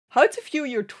How to view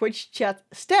your Twitch chat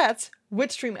stats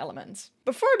with StreamElements.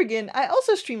 Before I begin, I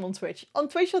also stream on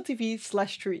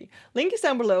twitch.tv/Trui. Link is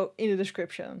down below in the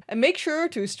description. And make sure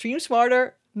to stream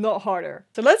smarter, not harder.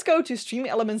 So let's go to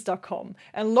StreamElements.com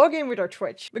and log in with our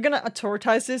Twitch. We're gonna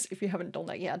authorize this if you haven't done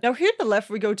that yet. Now here on the left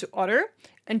we go to Other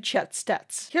and Chat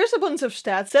Stats. Here's a bunch of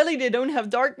stats. Sadly they don't have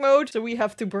dark mode, so we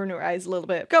have to burn our eyes a little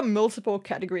bit. We've got multiple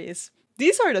categories.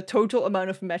 These are the total amount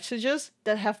of messages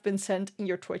that have been sent in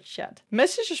your Twitch chat.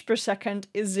 Messages per second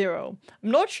is 0. I'm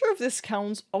not sure if this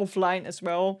counts offline as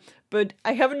well, but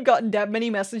I haven't gotten that many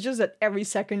messages that every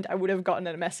second I would have gotten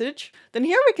a message. Then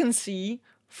here we can see,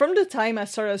 from the time I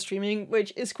started streaming,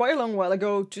 which is quite a long while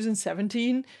ago,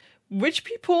 2017, which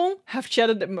people have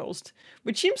chatted the most.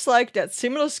 Which seems like that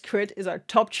Simulus Crit is our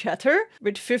top chatter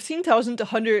with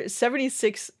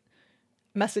 15,176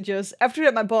 messages. After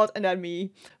that my bot and then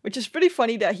me, which is pretty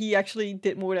funny that he actually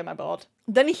did more than my bot.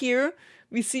 Then here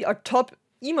we see our top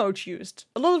emotes used.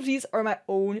 A lot of these are my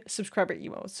own subscriber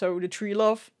emotes. So the Trui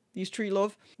Love, these Trui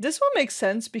Love. This one makes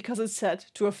sense because it's set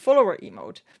to a follower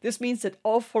emote. This means that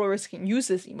all followers can use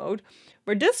this emote,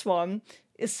 where this one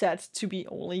is set to be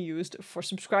only used for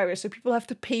subscribers, so people have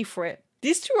to pay for it.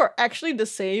 These two are actually the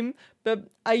same, but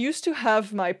I used to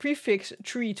have my prefix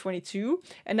Trui22,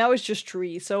 and now it's just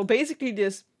Trui. So basically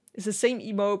this is the same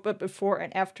emote, but before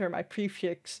and after my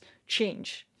prefix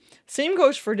change. Same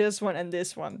goes for this one and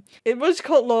this one. It was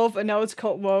called Love, and now it's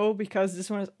called Woe, because this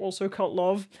one is also called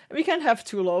Love. And we can't have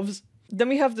two loves. Then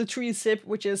we have the Trui Sip,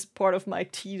 which is part of my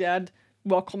T-Dad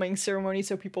welcoming ceremony,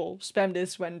 so people spam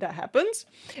this when that happens.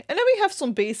 And then we have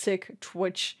some basic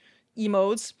Twitch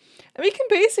emotes, and we can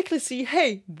basically see,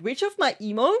 hey, which of my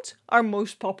emotes are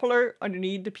most popular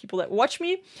underneath the people that watch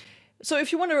me. So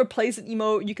if you want to replace an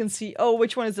emote, you can see, oh,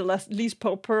 which one is the least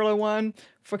popular one.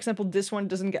 For example, this one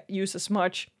doesn't get used as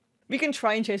much. We can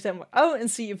try and change that one out and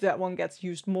see if that one gets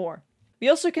used more. We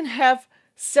also can have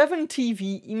 7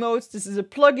 TV emotes. This is a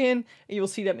plugin, and you'll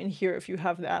see them in here if you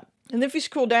have that. And if we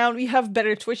scroll down, we have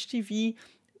Better Twitch TV.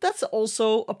 That's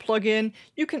also a plugin.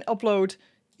 You can upload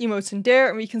emotes in there,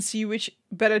 and we can see which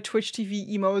Better Twitch TV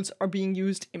emotes are being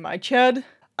used in my chat.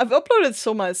 I've uploaded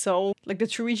some myself, like the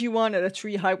Trui one and the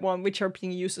Trui Hype one, which are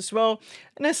being used as well.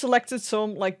 And I selected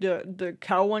some, like the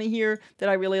cow one here, that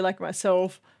I really like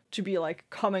myself, to be like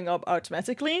coming up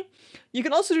automatically. You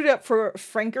can also do that for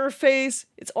Franker Face.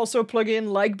 It's also a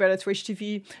plugin like Better Twitch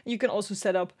TV. And you can also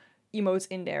set up emotes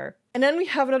in there. And then we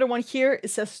have another one here. It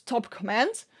says top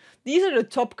commands. These are the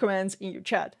top commands in your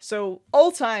chat. So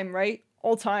all time, right?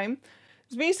 All time.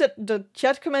 This means that the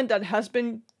chat command that has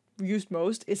been used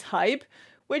most is Hive,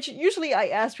 which usually I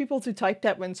ask people to type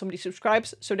that when somebody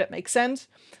subscribes, so that makes sense.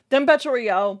 Then Battle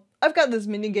Royale. I've got this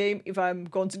minigame if I'm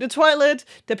going to the toilet,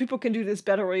 that people can do this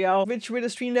Battle Royale, which with a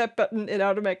StreamElements button, it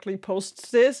automatically posts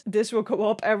this. This will go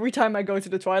up every time I go to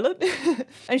the toilet.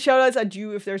 And shoutouts I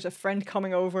do if there's a friend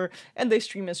coming over and they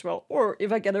stream as well, or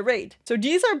if I get a raid. So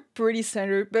these are pretty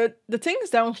standard, but the things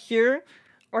down here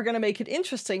are gonna make it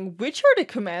interesting. Which are the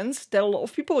commands that a lot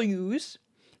of people use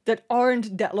that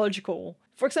aren't that logical?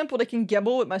 For example, they can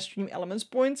gamble with my StreamElements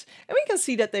points, and we can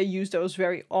see that they use those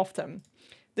very often.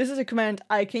 This is a command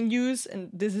I can use, and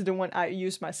this is the one I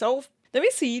use myself. Then we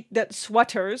see that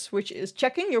sweaters, which is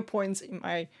checking your points in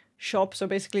my shop, so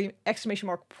basically exclamation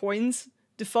mark points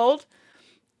default,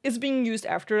 is being used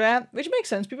after that, which makes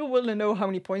sense. People will know how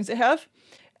many points they have.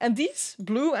 And these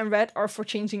blue and red are for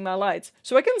changing my lights.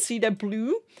 So I can see that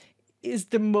blue is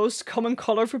the most common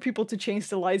color for people to change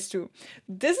the lights to.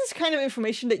 This is kind of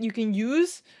information that you can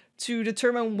use to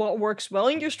determine what works well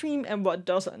in your stream and what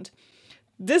doesn't.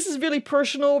 This is really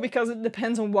personal because it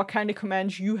depends on what kind of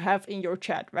commands you have in your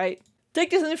chat, right? Take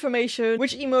this information,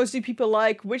 which emotes do people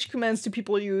like, which commands do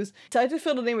people use, try to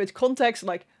fill it in with context,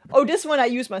 like, oh, this one I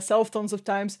use myself tons of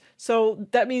times, so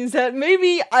that means that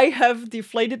maybe I have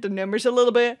deflated the numbers a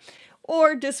little bit,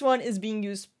 or this one is being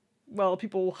used, well,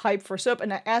 people hype for sub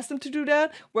and I ask them to do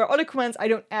that, where other commands I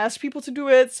don't ask people to do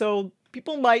it, so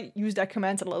people might use that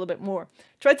command a little bit more.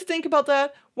 Try to think about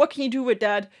that. What can you do with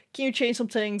that? Can you change some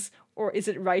things? Or is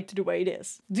it right the way it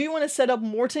is? Do you want to set up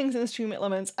more things in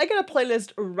StreamElements? I got a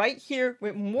playlist right here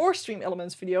with more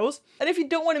StreamElements videos. And if you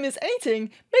don't want to miss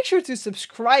anything, make sure to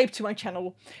subscribe to my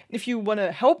channel. And if you want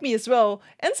to help me as well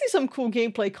and see some cool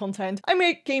gameplay content, I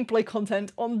make gameplay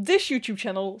content on this YouTube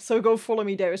channel, so go follow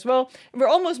me there as well. And we're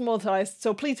almost monetized,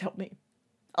 so please help me.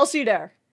 I'll see you there.